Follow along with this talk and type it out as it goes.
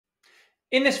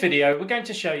In this video, we're going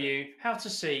to show you how to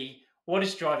see what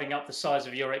is driving up the size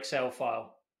of your Excel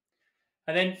file.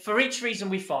 And then for each reason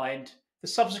we find, the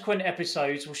subsequent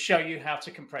episodes will show you how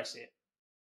to compress it.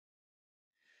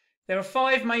 There are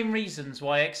 5 main reasons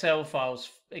why Excel files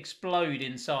explode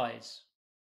in size: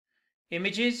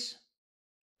 images,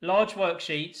 large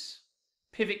worksheets,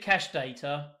 pivotCache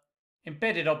data,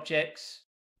 embedded objects,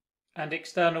 and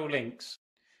external links.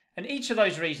 And each of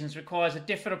those reasons requires a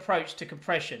different approach to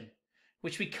compression,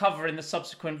 which we cover in the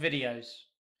subsequent videos.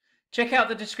 Check out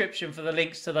the description for the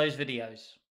links to those videos.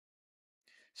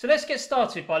 So let's get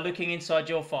started by looking inside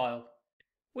your file.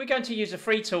 We're going to use a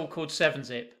free tool called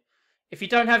 7-Zip. If you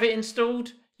don't have it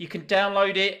installed, you can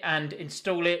download it and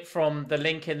install it from the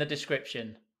link in the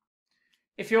description.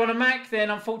 If you're on a Mac,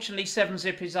 then unfortunately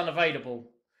 7-Zip is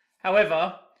unavailable.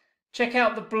 However, check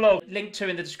out the blog linked to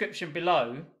in the description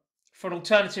below for an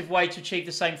alternative way to achieve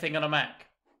the same thing on a Mac.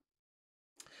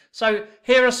 So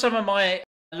here are some of my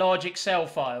large Excel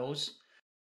files.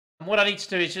 And what I need to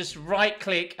do is just right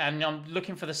click, and I'm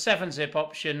looking for the 7-Zip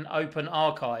option, Open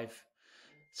Archive.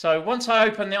 So once I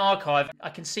open the archive, I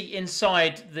can see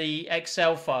inside the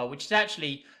Excel file, which is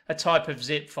actually a type of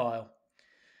zip file.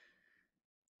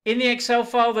 In the Excel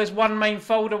file, there's one main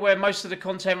folder where most of the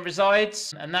content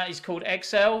resides, and that is called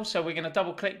Excel. So we're going to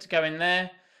double click to go in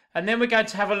there. And then we're going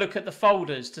to have a look at the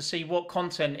folders to see what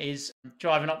content is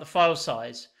driving up the file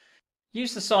size.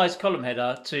 Use the size column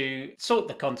header to sort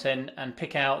the content and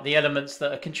pick out the elements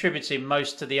that are contributing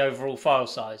most to the overall file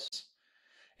size.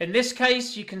 In this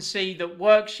case, you can see that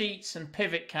Worksheets and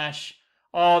pivotCache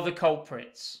are the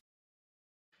culprits.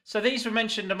 So these were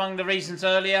mentioned among the reasons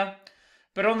earlier,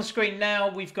 but on the screen now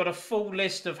we've got a full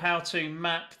list of how to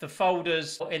map the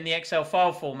folders in the Excel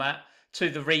file format to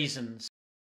the reasons.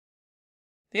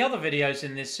 The other videos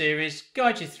in this series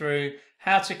guide you through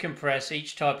how to compress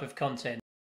each type of content.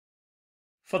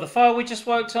 For the file we just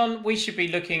worked on, we should be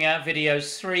looking at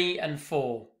videos 3 and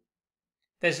 4.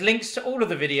 There's links to all of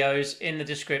the videos in the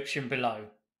description below.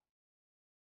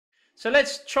 So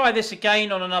let's try this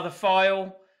again on another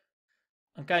file.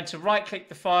 I'm going to right click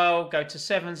the file, go to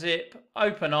 7-Zip,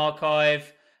 Open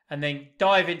Archive, and then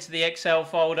dive into the Excel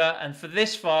folder. And for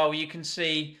this file, you can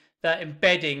see that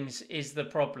embeddings is the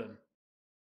problem.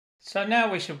 So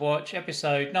now we should watch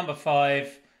episode number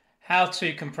 5, how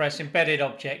to compress embedded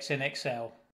objects in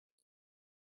Excel.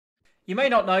 You may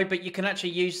not know, but you can actually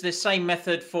use this same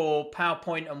method for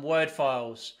PowerPoint and Word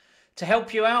files. To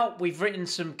help you out, we've written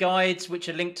some guides which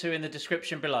are linked to in the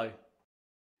description below.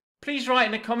 Please write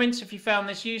in the comments if you found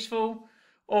this useful,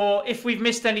 or if we've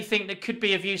missed anything that could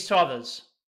be of use to others.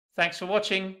 Thanks for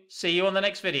watching. See you on the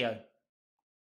next video.